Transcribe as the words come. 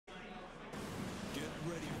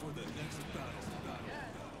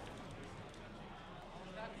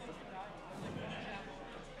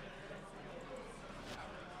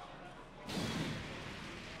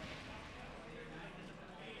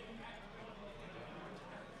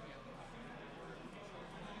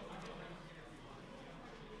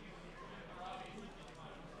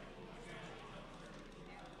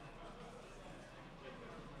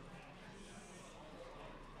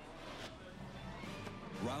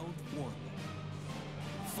Round one.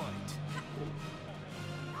 Fight.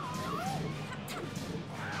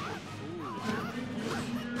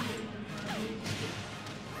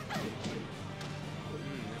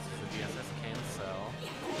 This is a DSS cancel.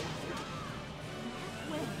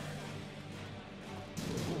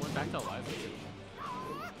 Ooh, went back to Eliza.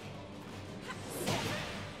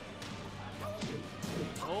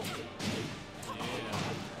 Oh. Yeah.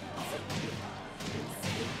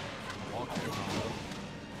 Walk there, combo.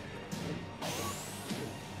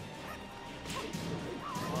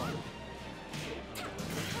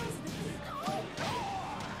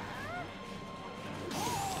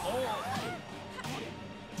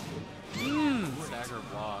 Stagger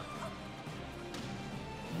block.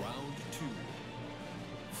 Round two.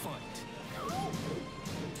 Fight.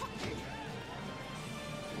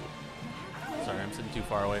 Sorry, I'm sitting too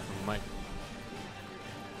far away from the mic.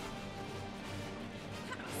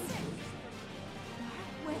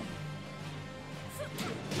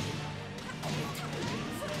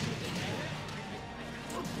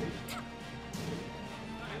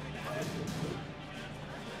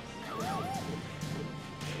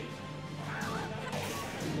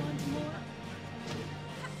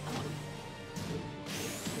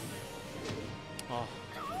 Oh,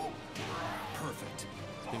 Perfect.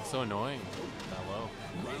 it's being so annoying that low.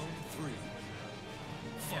 Round three.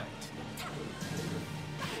 Fight.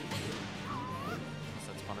 So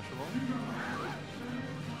that's punishable.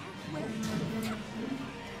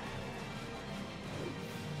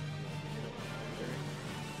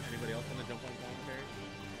 Anybody else want to jump on commentary?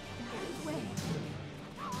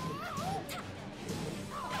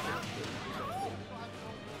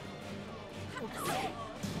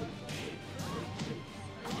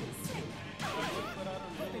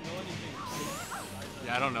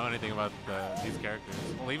 Yeah, I don't know anything about these characters.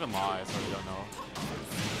 Well, even Law, I sort of don't know.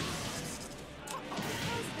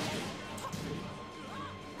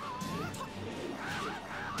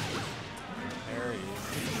 There he is.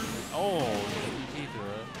 Oh, he threw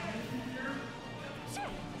it.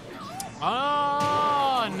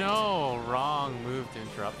 Oh, no. Wrong move to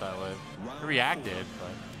interrupt that with. He reacted,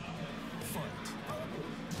 but.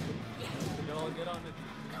 Get on it.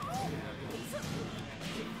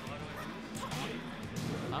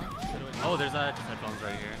 Huh? Oh, there's just headphones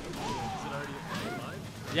right here. Is it already live?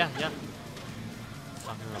 Yeah, yeah.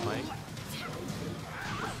 Talking to the mic.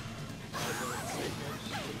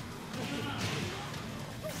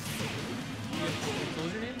 What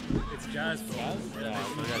was your name? It's Jazz, bro. Yeah, so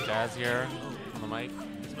we got Jazz here on the mic.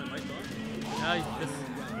 Is my mic on?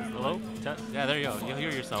 Hello? Yeah, there you go. You'll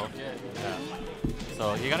hear yourself. Yeah. So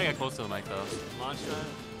you gotta get close to the mic though. Launch that.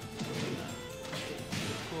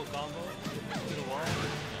 Cool combo. To the wall.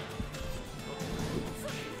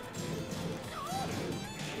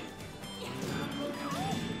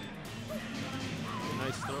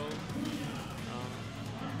 Nice throw.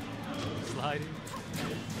 Sliding.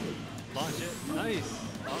 Launch it. Nice.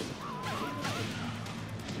 Awesome.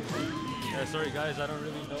 Yeah, sorry guys, I don't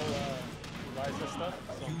really know Liza stuff,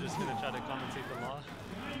 so I'm just gonna try to commentate the law.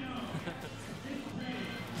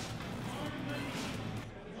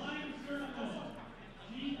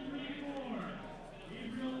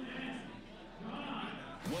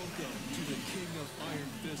 Welcome to the King of Iron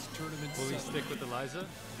Fist Tournament. Will he stick with Eliza?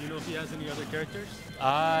 Do you know if he has any other characters?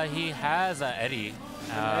 He has Eddie.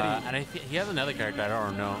 Eddie. And he has another character. I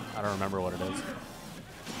don't know. I don't remember what it is.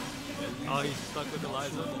 Oh, he's stuck with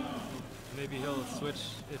Eliza. Maybe he'll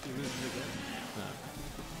switch if he loses again.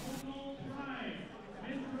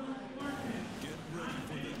 Get ready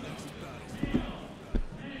for the next battle.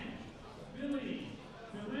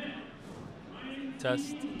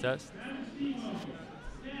 Test, test.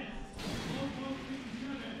 Yeah,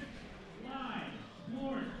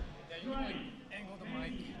 you can like angle the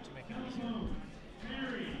mic to make it easier.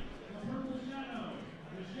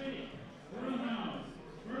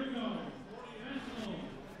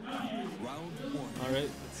 Round one. All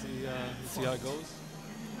right, let's see how it goes.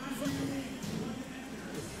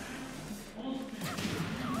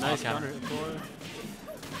 Nice counter. counter hit 4.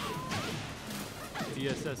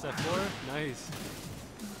 DSS F4, nice.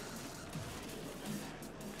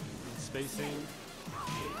 Spacing.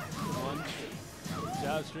 1.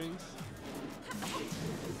 Jab strings.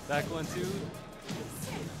 Back 1, 2.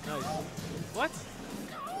 Nice. What?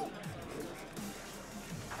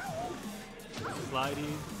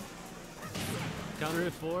 Sliding. Counter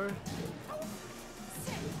hit 4.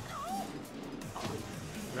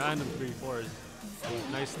 Random 3-4s.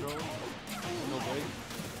 Nice throw. No break.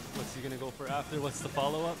 What's he gonna go for after? What's the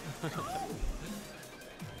follow-up?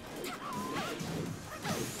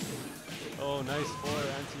 Oh, nice 4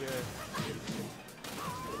 anti-air.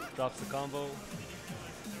 Drops the combo.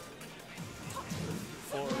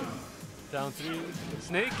 4. Down 3.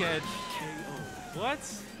 Snake edge. What?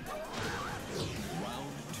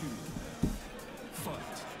 Round 2.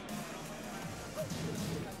 Fight.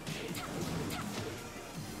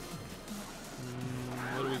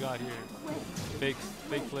 What do we got here? Fake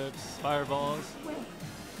flips, fireballs.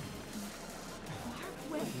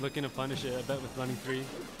 Looking to punish it, I bet, with running 3.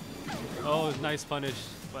 Oh, nice punish,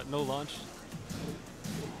 but no launch.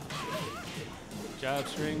 Jab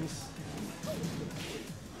strings.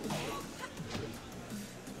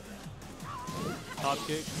 Top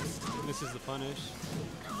kick, misses the punish.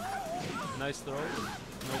 Nice throw,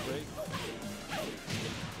 no break.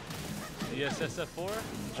 DSSF4,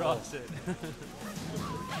 drops it.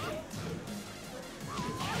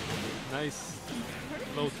 Nice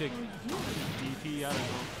low kick DP, I don't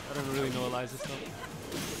know. I don't really know Eliza's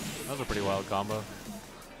stuff. That was a pretty wild combo.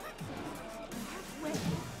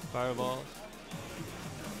 Fireball.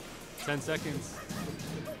 10 seconds.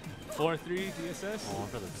 4-3 DSS. Oh,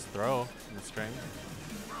 for the throw in the string.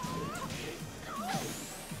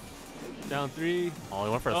 Down 3. Oh, he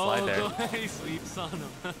went for a slide there. He sweeps on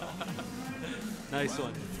him. Nice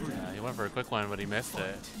one. Yeah, he went for a quick one, but he missed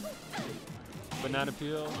it. Banana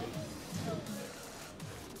peel.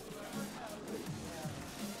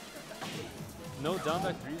 No down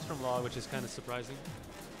back 3s from Law, which is kind of surprising.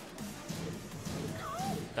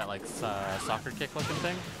 That like soccer kick looking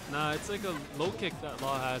thing. Nah, it's like a low kick that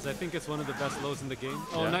Law has. I think it's one of the best lows in the game.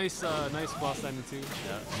 Oh, Yeah. nice cross standing too.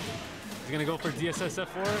 Yeah. He's gonna go for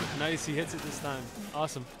DSSF4. Nice, he hits it this time.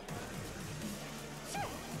 Awesome.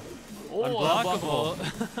 Oh, Unblockable.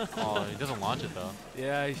 Oh, he doesn't launch it though.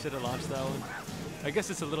 Yeah, he should have launched that one. I guess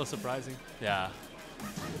it's a little surprising. Yeah.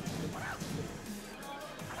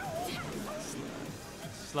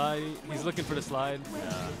 Slide. He's looking for the slide.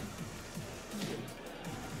 Yeah.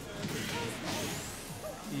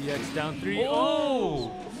 EX down 3.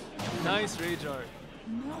 Oh! Nice rage art.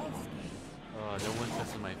 Oh, no one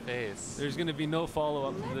touches my face. There's gonna be no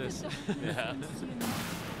follow-up to this. Yeah.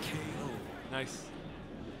 Nice.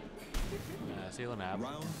 Celonap.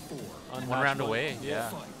 Round 4. On One match round point. away. Yeah.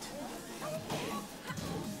 Fight.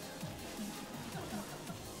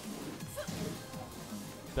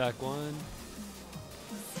 Back 1.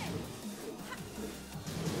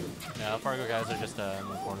 Yeah, Fargo guys are just in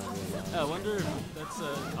the corner. Really Yeah, I wonder if that's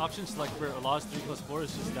an option select for Law's 3+4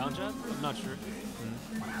 is just down jab? I'm not sure.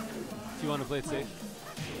 If you want to play it safe.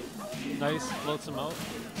 Nice, floats him out.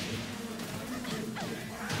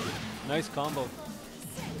 Nice combo.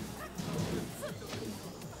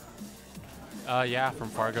 Yeah, from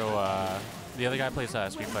Fargo. The other guy plays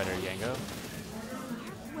Street Fighter, Yango.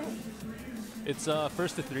 It's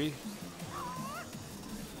first to 3.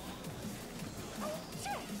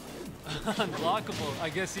 Unblockable. I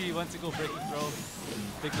guess he went to go break the throw.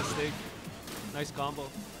 Big mistake. Nice combo.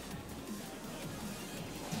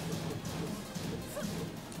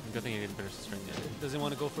 Good thing he didn't finish the string yet. Doesn't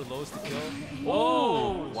want to go for lows to kill.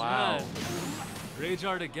 Oh, wow. man. Rage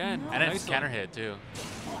art again. And Nice it's counter hit too.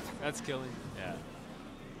 That's killing. Yeah.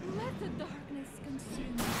 Let the darkness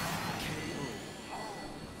consume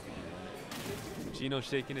you. Gino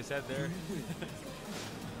shaking his head there.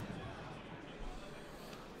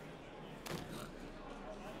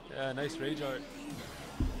 Yeah, nice rage art.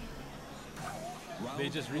 They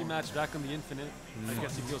just rematched back on the Infinite. I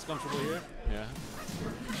guess he feels comfortable here. Yeah.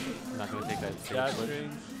 Not gonna take that stage Jab flip.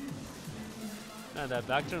 string. And that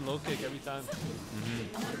back turn low kick every time.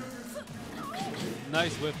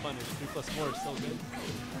 Nice whip punish. 3+4 is so good.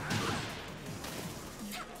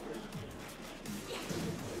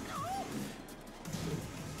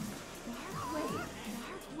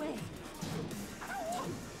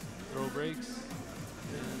 Throw breaks.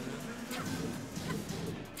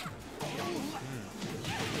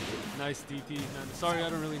 Nice DP. Man, sorry, I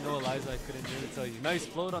don't really know Eliza. I couldn't really tell you. Nice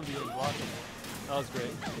float on the unblockable. That was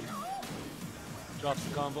great. Drops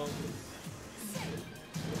the combo.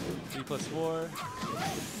 3+4.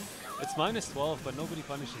 It's -12, but nobody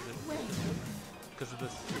punishes it because of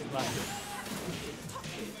this last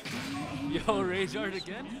hit. Yo, rage art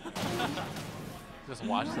again? Just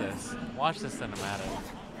watch this. Watch this cinematic.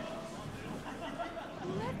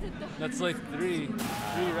 That's like three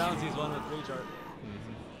rounds he's won with rage art.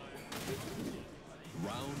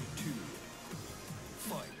 Round 2.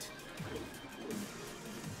 Fight.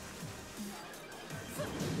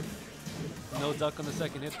 No duck on the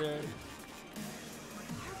second hit there.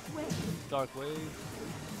 Dark wave.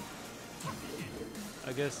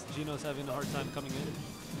 I guess Gino's having a hard time coming in.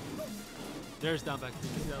 There's down back.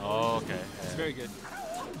 Oh, okay. It's very good.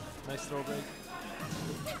 Nice throw break.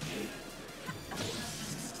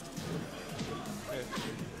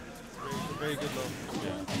 very good low.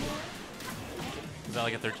 Yeah. Is that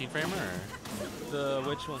like a 13 framer or The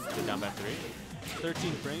which one? is it down by 3?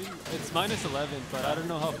 13 frame? It's minus 11, but I don't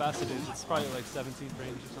know how fast it is. It's probably like 17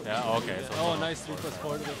 frames or something. Yeah, oh, okay. Yeah. So Oh, it's nice 3 almost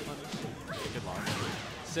plus 4 to the punish. Good launch.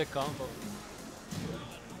 Sick combo.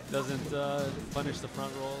 Doesn't punish the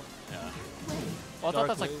front roll. Yeah. Well, I thought Dark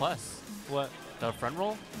that's like wave. plus. What? The front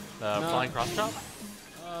roll? The No. flying cross chop?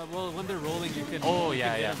 Well, when they're rolling, you can. Oh, you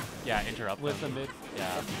yeah, can yeah. hit 'em Yeah, interrupt with them. the mid.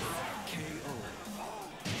 Yeah. KO.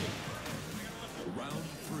 Round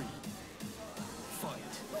 3. Fight.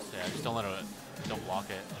 Yeah, just don't let it, don't block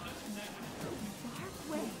it.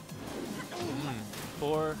 Way.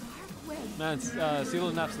 4. Way. Man,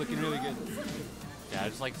 celonap's looking really good. Yeah,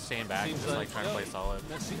 just like staying back, Seems just like trying to yeah. play solid.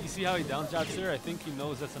 You see how he down jabs there? I think he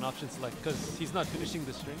knows that's an option select because he's not finishing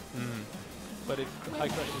the string, but it high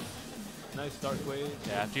crushes. Nice dark wave.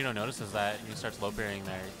 Yeah, if Gino notices that he starts low parrying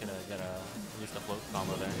there, he's gonna get at least a float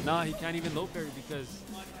combo there. Nah, he can't even low parry because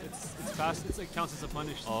it's fast. It's like counts as a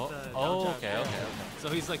punish. Oh, the down oh, jab, okay, yeah. okay. So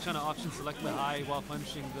he's like trying to option select the high while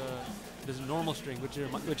punishing the normal string, which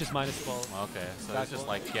is minus 12. Okay, so Back he's just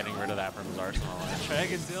wall. like getting rid of that from his arsenal.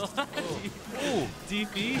 Dragon Dill. Ooh.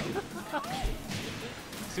 DP.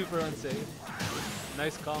 Super unsafe.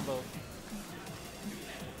 Nice combo.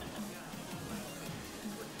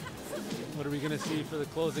 What are we gonna see for the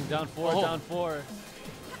closing? Down 4, Oh. down 4.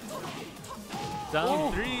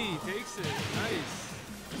 Down 3, takes it. Nice.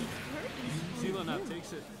 celonap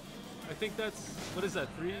takes it. I think that's, what is that,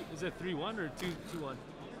 3? Is it 3-1 or 2-1?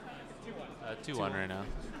 2-1 right now.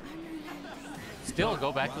 Still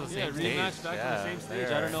go back to the Yeah, same stage. rematch back to the same stage.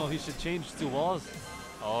 there. I don't know, he should change 2 walls.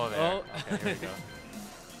 Oh, there. Oh. Okay, here we go.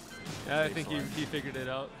 Yeah, I think he Excellent. figured it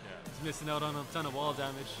out. Yeah. He's missing out on a ton of wall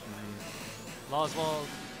damage. Law's wall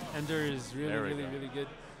ender is really, There we really, go. really good.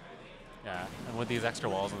 Yeah, and with these extra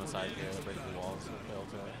walls on the side here, the breakable walls will be able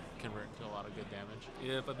to convert to a lot of good damage.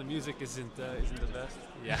 Yeah, but the music isn't the best.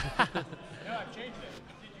 Yeah. No, I've changed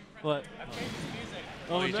it. What? I've changed the music.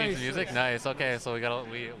 Oh, you nice. changed the music? Nice. Okay, so we don't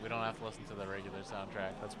have to listen to the regular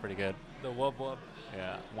soundtrack. That's pretty good. The wub wub.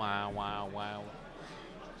 Yeah. Wow, wow, wow.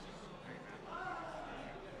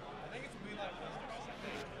 I think it's We Like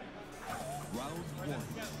Plastic. Round 1.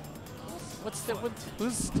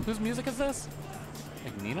 Whose music is this?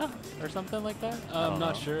 Like Nina or something like that? I I'm don't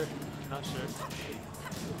not know. sure. Not sure.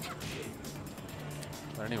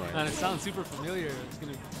 But anyway. And it sounds super familiar. It's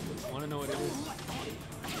gonna want to know what it is.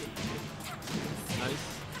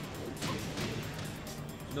 Nice.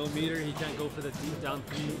 No meter. He can't go for the deep down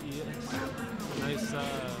 3 EX. Nice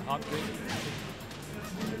hop kick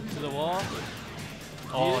to the wall.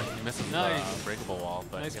 Oh, Yeah. he misses Nice. the breakable wall,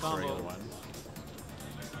 but Nice gets the combo. regular one.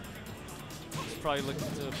 He's probably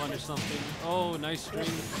looking to punish something. Oh, nice string.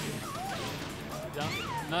 Down.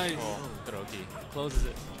 Nice. Oh, Kuroki. Closes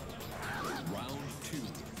it. Round 2.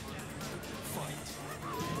 Fight.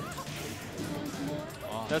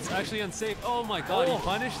 Oh. That's actually unsafe. Oh my god, Oh. he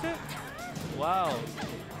punished it? Wow.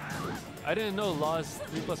 I didn't know Law's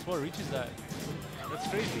 3+4 reaches that. That's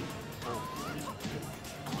crazy.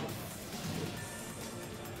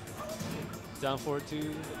 Down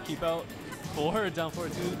 4-2, keep out. 4, down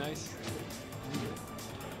 4-2, nice.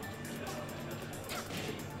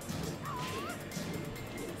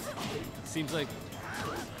 Seems like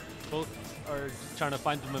both are trying to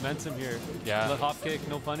find the momentum here. Yeah. The hop kick,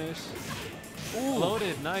 no punish. Ooh.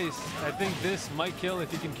 Loaded, nice. I think this might kill if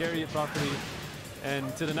he can carry it properly.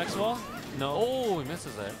 And to the next wall? No. Oh, he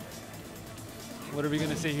misses it. What are we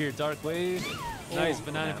gonna say here? Dark wave. Nice Oh,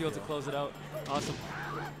 banana banana peel to peel. close it out. Awesome.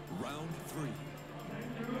 Round 3.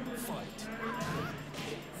 Fight.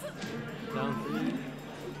 Down 3.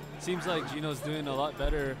 Seems like Gino's doing a lot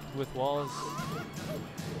better with walls.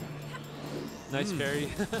 Nice parry.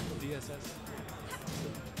 DSS.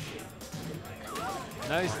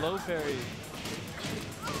 Nice low parry.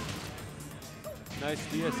 Nice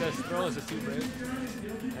DSS throw as a 2 break.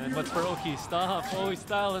 And what's for Oki? Stop. Oh, he's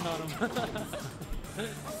styling on him.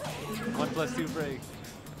 1+2 break.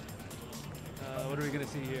 What are we going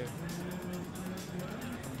to see here?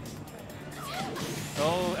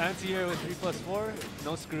 Oh, anti-air with 3+4.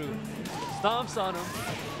 No screw. Stomps on him.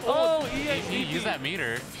 Oh, EX. He used that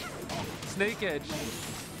meter. Snake edge.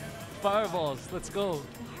 Fireballs. Let's go.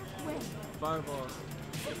 Fireball.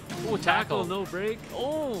 Oh, Tackle, no break.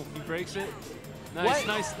 Oh, he breaks it. Nice, What?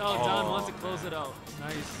 nice. Oh, Oh, down one to close it out.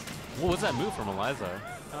 Nice. What was that move from Eliza?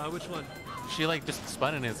 Which one? She like just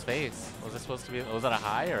spun in his face. Was it supposed to be? Was that a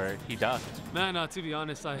high or he ducked? Man, to be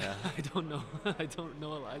honest, I Yeah. I don't know. I don't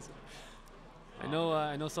know Eliza. I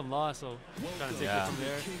know some law, so I'm trying to take Yeah. it from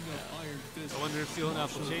there. King of Iron Fist. I wonder if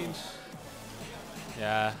celonap will change.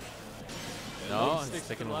 Yeah. No, Sticks it's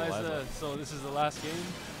sticking to with Liza. Liza. So this is the last game.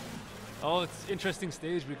 Oh, it's interesting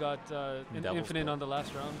stage. We got Devil's Infinite Bowl. on the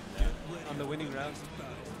last round, on the winning round.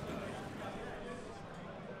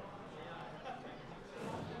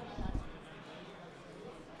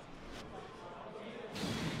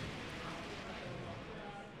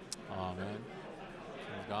 Oh man,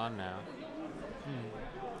 she's gone now.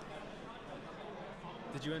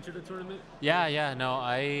 Did you enter the tournament? Yeah, no,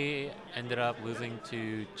 I ended up losing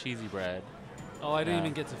to Cheesy Bread. Oh, I didn't Yeah.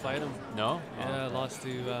 even get to fight him. No? Yeah, Oh, okay. lost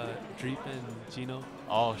to Dreep and Gino.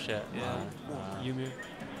 Oh shit. Yeah, Ymir.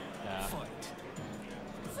 Yeah.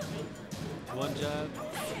 One jab,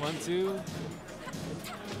 1-2.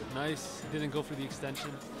 Nice. Didn't go for the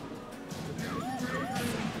extension.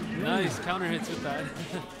 Nice counter hits with that.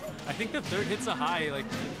 I think the third hit's a high. Like,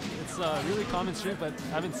 it's a really common string, but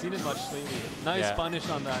I haven't seen it much lately. Nice Yeah. punish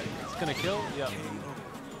on that. It's gonna kill. Yeah.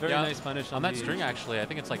 Very Yeah, nice punish on that the- string. Actually, I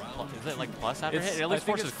think it's like is it like plus after It's- hit? It at I least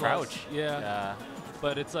think forces it's plus. crouch. Yeah. Yeah.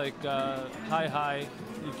 But it's like high.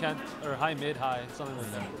 You can't, or high mid high, something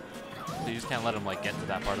like that. So you just can't let him like get to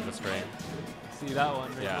that part of the string. See that one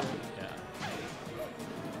right Yeah. there. Yeah.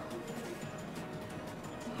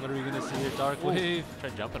 What are we gonna see here? Dark Ooh. wave. Try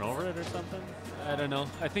jumping over it or something. I don't know.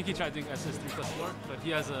 I think he tried doing SS3+4, but he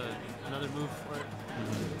has another move for it.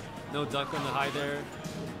 No duck on the high there.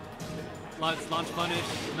 Launch punish.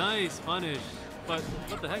 Nice punish. But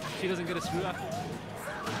what the heck? She doesn't get a screw after.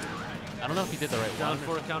 I don't know if he did the right Down one.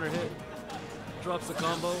 4 counter hit. Drops the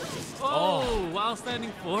combo. Oh! While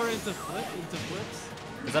standing 4 into flips.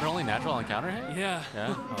 Is that only natural on counter hit? Yeah.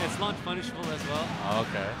 Yeah? It's launch punishable as well. Oh,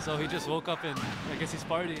 okay. So he just woke up and I guess he's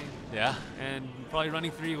partying Yeah. and probably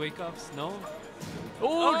running 3 wake ups. No?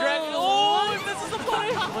 Oh, dragon! Oh, this is the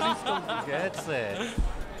point! But he still gets it.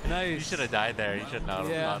 Nice. You should have died there. You should not have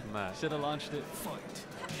Yeah, gotten that. should have launched it.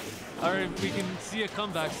 All right, we can see a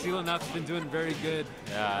comeback. Celonap's been doing very good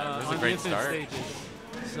Yeah, this is a on great the infinite start.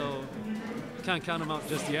 stages. So can't count him out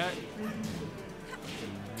just yet.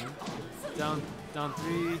 Down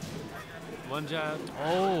 3, 1 jab.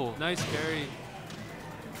 Oh, Nice carry.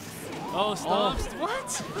 Oh, stomps.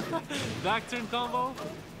 What? Back turn combo.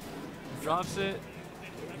 Drops it.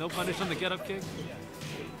 No punish on the get up kick.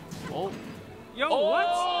 oh, Yo, oh!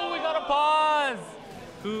 what? We got a pause.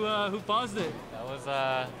 Who paused it? That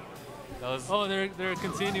was. Oh, they're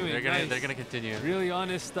continuing. Nice. They're gonna continue. Really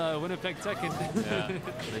honest Winnipeg Tekken. Yeah.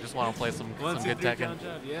 They just want to play some 1, 2, good 3 Tekken. down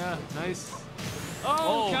jab. Yeah, nice.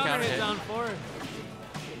 Oh, Oh, counter counter hit hit. down 4.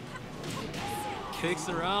 Takes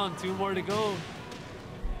the round, 2 more to go.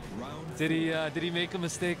 Did he make a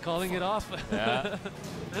mistake calling it off? Yeah.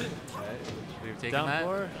 Okay. Should we have taken down that?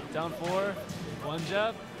 4, down 4, 1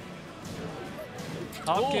 jab.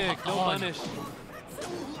 Hop kick, no on. punish.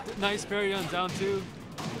 Nice parry on down 2.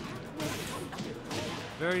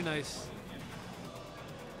 Very nice.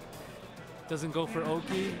 Doesn't go for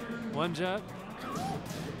Oki. 1 jab.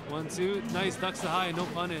 1, 2. Nice, ducks the high, no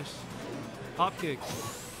punish. Hop kick.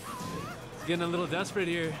 He's getting a little desperate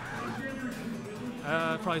here.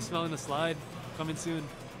 Probably smelling the slide. Coming soon.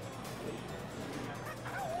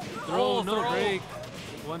 Throw, Oh, no throw. break.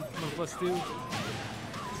 1 plus 2.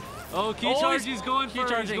 Oh, key Oh, charge. he's He's going key for.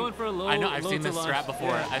 He's charging. going for a low. I know. I've low seen to this launch. strat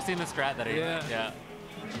before. Yeah. I've seen this strat that he. Yeah. Yeah.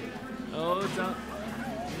 Oh, down.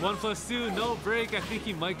 1 plus 2. No break. I think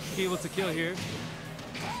he might be able to kill here.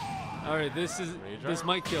 All right. This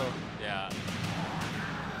might kill. Yeah.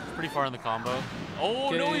 Pretty far in the combo. Oh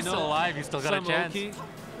Okay, no, he's still alive. He's still got a Some chance. Oki.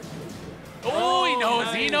 Oh, he Oh,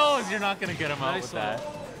 knows. He nice. knows you're not gonna get him out Nice with one. that.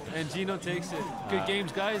 And Gino takes it. Good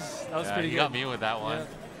games, guys. That was Yeah, pretty you good. got me with that one. Yeah.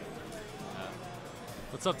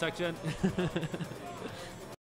 What's up, Tech Gen?